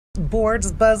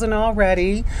boards buzzing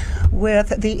already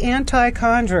with the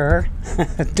Anti-Conjurer,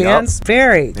 Dan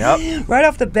Sperry. Yep. Right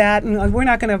off the bat, and we're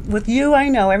not going to, with you, I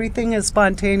know everything is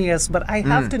spontaneous, but I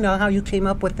have to know how you came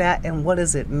up with that and what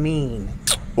does it mean?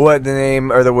 What, the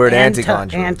name or the word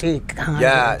Anti-Conjurer? Anti-Conjurer.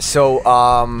 Yeah,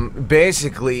 so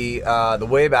basically the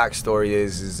way back story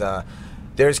is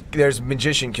there's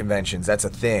magician conventions. That's a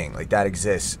thing, like that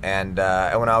exists. And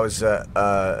when I was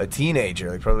a teenager,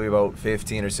 like probably about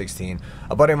 15 or 16,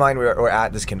 a buddy of mine were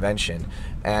at this convention,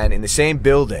 and in the same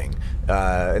building,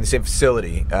 in the same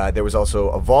facility, there was also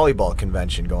a volleyball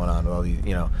convention going on. Well,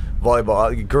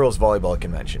 girls volleyball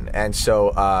convention. And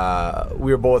so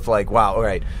we were both like, wow, all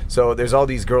right. So there's all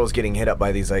these girls getting hit up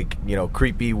by these like,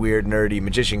 creepy, weird, nerdy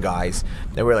magician guys.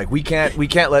 And we're like, we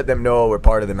can't let them know we're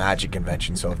part of the magic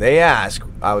convention. So if they ask,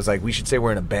 I was like, we should say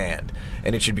we're in a band,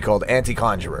 and it should be called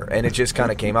Anti-Conjurer. And it just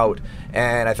kind of came out,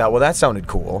 and I thought, well, that sounded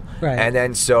cool. Right. And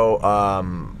then so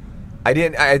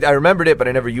I remembered it, but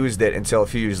I never used it until a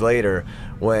few years later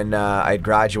when I had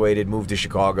graduated, moved to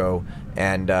Chicago,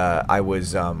 and I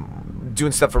was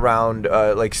doing stuff around,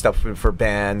 like stuff for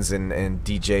bands and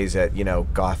DJs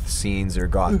at, goth scenes or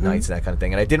goth nights and that kind of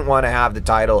thing. And I didn't want to have the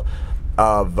title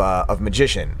of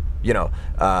magician,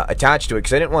 attached to it,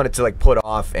 because I didn't want it to like put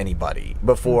off anybody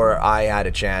before I had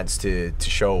a chance to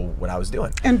show what I was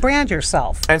doing. And brand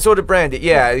yourself. And so to brand it,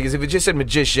 yeah, because if it just said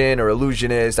magician or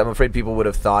illusionist, I'm afraid people would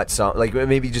have thought like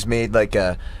maybe just made like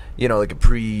a like a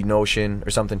pre-notion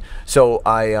or something. So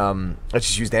I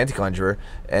just used Anti-Conjurer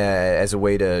as a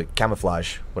way to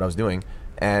camouflage what I was doing,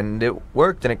 and it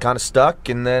worked, and it kind of stuck,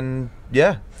 and then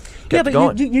yeah,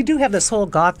 but you do have this whole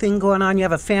goth thing going on. You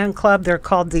have a fan club. They're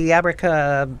called the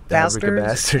Abraca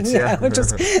Bastards. Yeah, which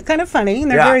is kind of funny. And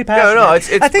they're very passionate. No,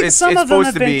 I think some of them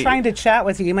have been trying to chat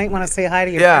with you. You might want to say hi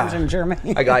to your friends in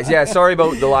Germany. Hi guys. Yeah, sorry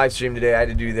about the live stream today. I had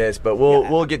to do this, but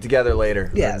we'll get together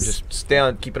later. Yes. Just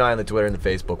keep an eye on the Twitter and the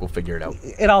Facebook. We'll figure it out.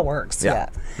 It all works. Yeah.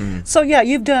 So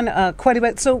you've done quite a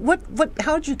bit. So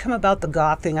how did you come about the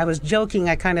goth thing? I was joking.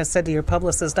 I kind of said to your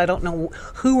publicist, I don't know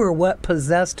who or what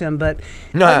possessed him, but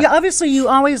obviously you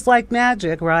always liked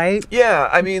magic, right? Yeah,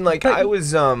 I mean, like, but I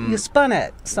was you spun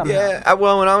it somehow. Yeah,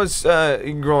 well, when I was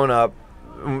growing up,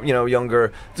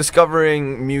 younger,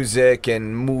 discovering music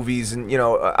and movies and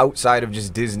outside of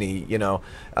just Disney,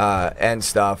 and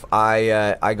stuff,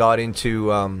 I got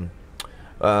into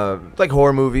like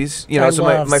horror movies, so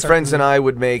my friends and I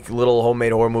would make little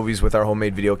homemade horror movies with our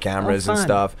homemade video cameras and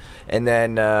stuff, and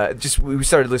then we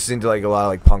started listening to like a lot of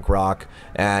like punk rock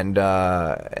and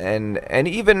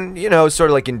even sort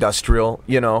of like industrial,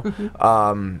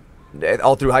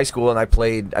 all through high school. And I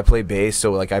played bass,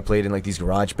 so like I played in like these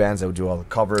garage bands. I would do all the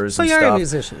covers. So and you're stuff. A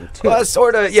musician too. Well,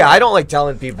 sort of. Yeah, I don't like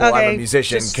telling people I'm a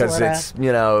musician because it's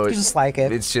you just like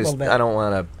it. It's just I don't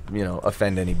want to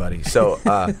offend anybody. So.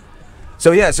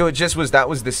 So it just was, that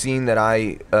was the scene that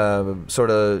I sort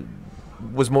of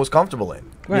was most comfortable in,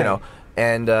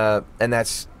 and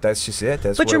that's just it.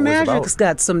 That's but your magic's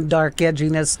got some dark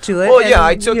edginess to it. Well, yeah,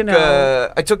 I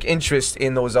took interest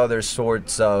in those other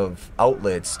sorts of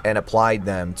outlets and applied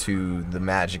them to the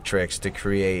magic tricks to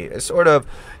create a sort of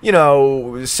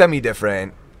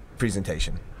semi-different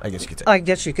presentation, I guess you could say. I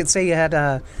guess you could say you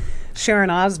had Sharon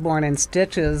Osbourne in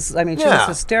Stitches. I mean, she was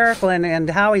hysterical, and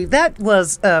Howie, that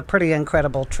was a pretty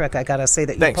incredible trick, I gotta say,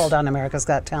 that you pulled on America's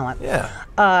Got Talent.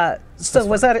 Yeah. So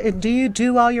was that? Do you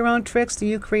do all your own tricks? Do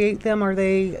you create them? Or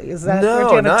is that? No, or do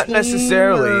you have not a team,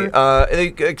 necessarily.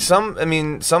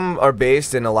 Some are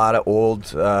based in a lot of old,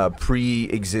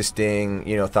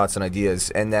 pre-existing, thoughts and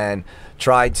ideas, and then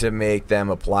try to make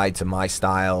them apply to my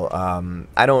style.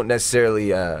 I don't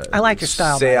necessarily. I like your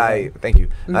style. Thank you.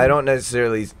 I don't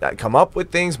necessarily come up with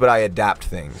things, but I adapt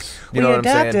things. You know what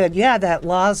I'm saying? Yeah, that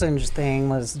lozenge thing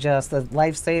was just a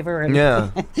lifesaver. And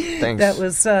thanks. That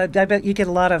was. I bet you get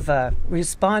a lot of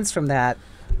response from that.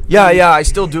 Yeah, I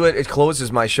still do it. It closes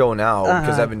my show now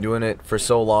because I've been doing it for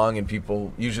so long, and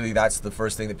people usually that's the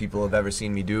first thing that people have ever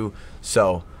seen me do.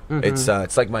 So it's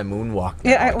like my moonwalk.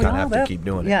 Now. I kind of have to keep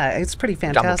doing it. Yeah, it's pretty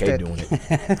fantastic. I'm okay doing it.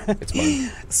 It's fun.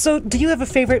 So, do you have a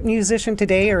favorite musician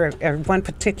today, or one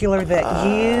particular that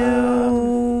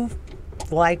you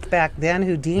liked back then?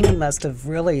 Houdini must have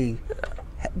really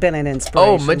been an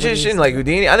inspiration. Oh, magician like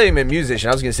Houdini? I didn't even musician.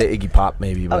 I was going to say Iggy Pop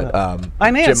maybe, but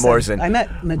Jim Morrison. I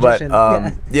met magician.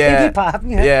 But, Iggy Pop.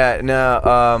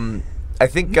 I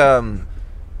think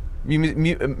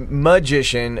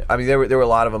magician. I mean, there were a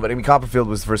lot of them, but I mean, Copperfield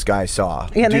was the first guy I saw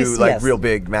do real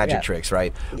big magic tricks,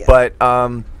 right? Yeah. But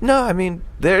no, I mean,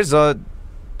 there's a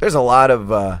lot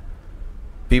of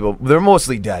people. They're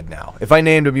mostly dead now. If I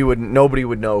named them, nobody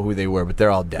would know who they were, but they're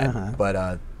all dead. But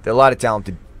there are a lot of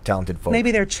talented talented folk.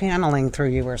 Maybe they're channeling through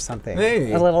you or something.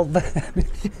 Maybe. A little bit.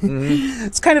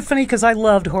 It's kind of funny because I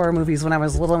loved horror movies when I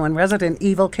was little. When Resident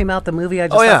Evil came out, the movie, I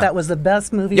just thought that was the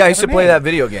best movie Yeah, I ever used to play made. that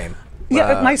video game.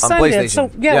 Yeah, my son did.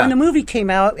 So, Yeah. when the movie came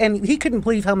out, and he couldn't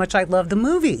believe how much I loved the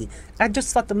movie. I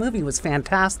just thought the movie was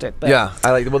fantastic. But Yeah,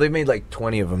 well, they've made like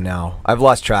 20 of them now. I've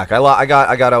lost track. I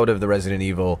got out of the Resident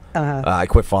Evil. I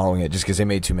quit following it just because they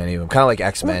made too many of them. Kind of like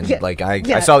X-Men. Well,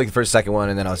 I saw like the first, second one,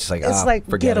 and then I was just like, it's like,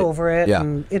 forget get it. over it. Yeah.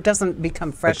 And it doesn't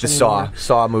become fresh Like the anymore.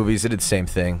 Saw movies, they did the same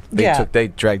thing. They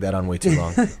dragged that on way too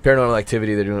long. Paranormal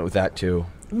Activity, they're doing it with that too.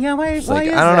 Yeah, why is I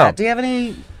don't that? know. Do you have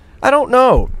any... I don't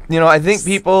know. I think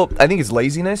it's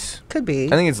laziness. Could be.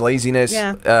 I think it's laziness.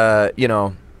 Yeah.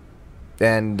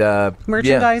 And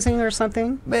merchandising or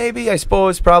something? Maybe, I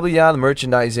suppose, probably, the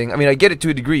merchandising. I mean, I get it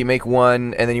to a degree. You make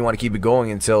one, and then you want to keep it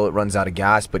going until it runs out of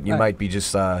gas, but you might be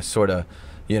just sort of,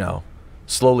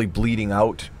 slowly bleeding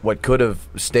out what could have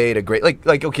stayed a great,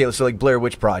 okay, so like Blair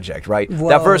Witch Project, right? Whoa,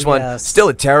 that first one, yes. still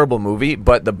a terrible movie,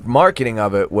 but the marketing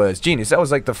of it was genius. That was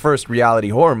like the first reality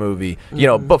horror movie,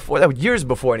 years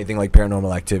before anything like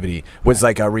Paranormal Activity was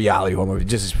like a reality horror movie.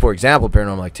 Just as, for example,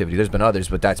 Paranormal Activity. There's been others,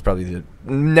 but that's probably the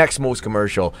next most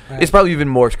commercial. Right. It's probably even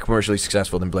more commercially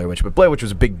successful than Blair Witch, but Blair Witch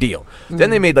was a big deal.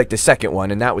 Then they made like the second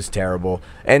one, and that was terrible.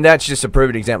 And that's just a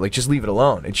perfect example. Like, just leave it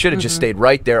alone. It should have just stayed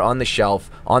right there on the shelf,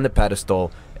 on the pedestal,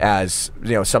 as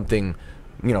something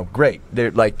great.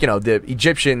 They're like the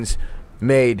Egyptians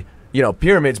made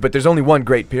pyramids, but there's only one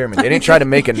great pyramid. They didn't try to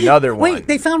make another one. Wait,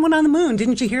 they found one on the moon.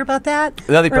 Didn't you hear about that?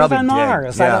 No, they or probably on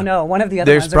Mars. did. Yeah. I don't know. One of the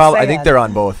other There's ones. probably. I think they're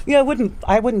on both. Yeah,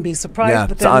 I wouldn't be surprised. Yeah,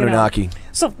 but it's then, Anunnaki.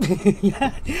 So,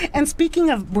 and speaking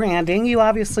of branding, you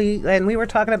obviously, and we were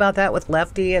talking about that with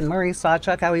Lefty and Murray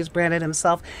Sawchuk, how he's branded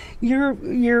himself. Your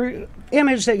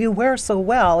image that you wear so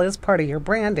well is part of your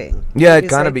branding. Yeah, it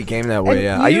kind of became that way.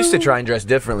 Yeah, I used to you- try and dress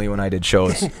differently when I did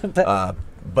shows,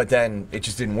 but then it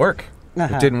just didn't work.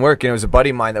 Uh-huh. It didn't work, and it was a buddy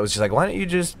of mine that was just like, "Why don't you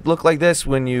just look like this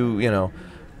when you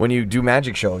do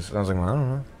magic shows?" And I was like, "Well, I don't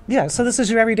know." Yeah, so this is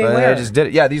your everyday But wear. I just did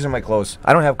it. Yeah, these are my clothes.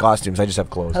 I don't have costumes. I just have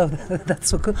clothes. Oh, that's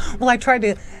so cool. Well, I tried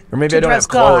to. Or maybe to I don't dress have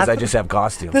clothes. goth. I just have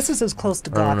costumes. This is as close to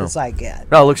goth know. as I get.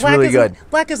 No, it looks really good.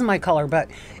 Black isn't my color, but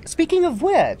speaking of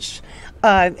which,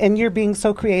 and you're being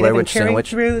so creative Blair and Witch carrying sandwich.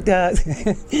 through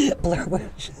the Blair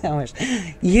Witch sandwich.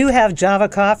 You have Java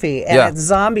coffee and Yeah. it's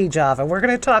zombie Java. We're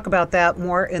going to talk about that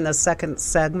more in the second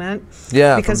segment.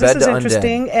 Yeah, because from this bed is to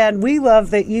interesting, and we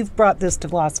love that you've brought this to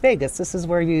Las Vegas. This is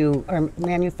where you are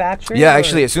manufacturing. Yeah,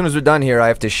 actually, as soon as we're done here, I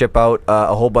have to ship out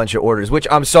a whole bunch of orders, which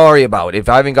I'm sorry about. If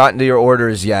I haven't gotten to your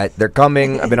orders yet, they're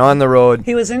coming. I've been on the road.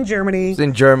 He was in Germany. It's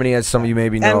in Germany, as some of you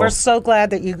maybe know. And we're so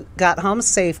glad that you got home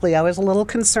safely. I was a little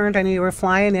concerned. I knew you were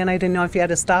flying in. I didn't know if you had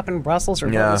to stop in Brussels or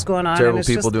what was going on. Terrible And it's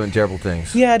people just, doing terrible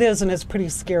things. Yeah, it is, and it's pretty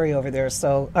scary over there.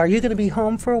 So are you going to be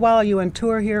home for a while? Are you on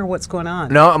tour here? What's going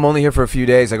on? No, I'm only here for a few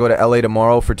days. I go to LA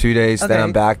tomorrow for 2 days. Okay. Then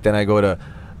I'm back. Then I go to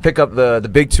pick up the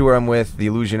big tour I'm with, the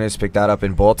Illusionists. Pick that up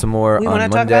in Baltimore We on want to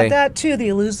talk Monday. about that too, the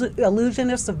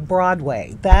Illusionists of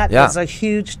Broadway. That is a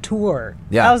huge tour.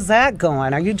 Yeah. How's that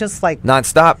going? Are you just like...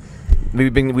 Non-stop.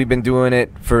 We've been doing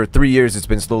it for 3 years. It's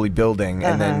been slowly building,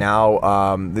 and then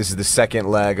now this is the second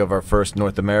leg of our first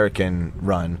North American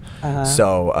run.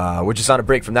 So we're just on a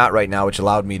break from that right now, which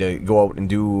allowed me to go out and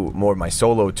do more of my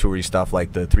solo toury stuff,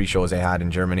 like the 3 shows I had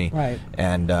in Germany. Right.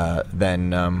 And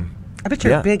then I bet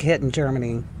you're a big hit in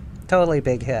Germany. Totally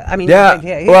big hit. I mean, yeah. big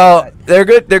hit here, Well, but- they're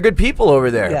good. They're good people over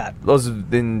there. Yeah. Those have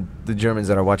been the Germans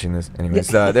that are watching this. Anyways,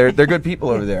 they're good people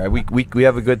over there. We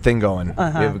have a good thing going. We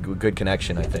have a good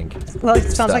connection, I think. Well, it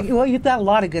sounds like you've got a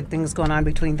lot of good things going on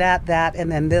between that,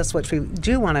 and then this, which we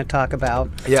do want to talk about.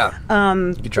 Yeah.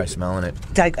 You could try smelling it.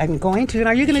 I'm going to. And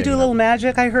are you going to do a little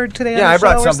magic? I heard today. Yeah, on the I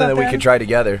brought show or something that we could try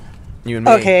together. You and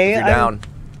me. Okay, if you're down.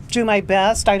 Do my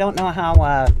best. I don't know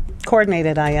how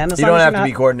coordinated I am. You don't have to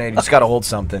be coordinated. You just got to hold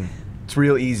something. It's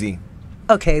real easy.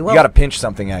 Okay, well, you got to pinch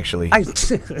something, actually.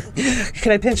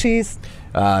 Can I pinch these?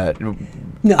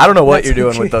 No, I don't know what you're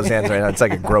doing with those hands right now. It's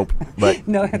like a grope, but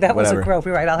no, that was a whatever. grope.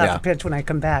 You're right. I'll have to pinch when I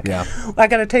come back. Yeah. Well, I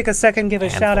got to take a second, give a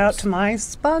shout out to my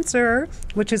sponsor,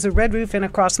 which is a Red Roof Inn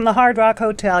across from the Hard Rock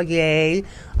Hotel. Yay!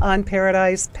 On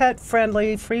Paradise, pet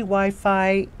friendly, free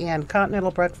Wi-Fi, and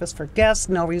continental breakfast for guests.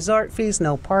 No resort fees,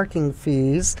 no parking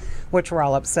fees, which we're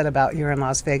all upset about here in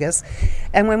Las Vegas.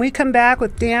 And when we come back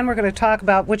with Dan, we're going to talk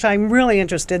about, which I'm really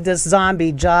interested, this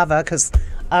zombie Java, because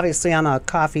obviously I'm a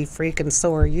coffee freak and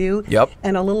so are you. Yep.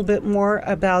 And a little bit more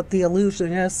about the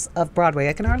Illusionists of Broadway.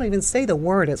 I can hardly even say the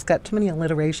word. It's got too many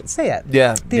alliterations. Say it.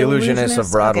 Yeah, the Illusionists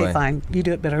of Broadway. Okay, fine. You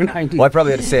do it better than I do. Well, I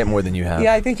probably had to say it more than you have.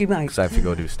 Yeah, I think you might. Because I have to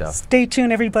go do stuff. Stay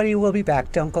tuned, everybody. We'll be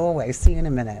back. Don't go away. See you in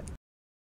a minute.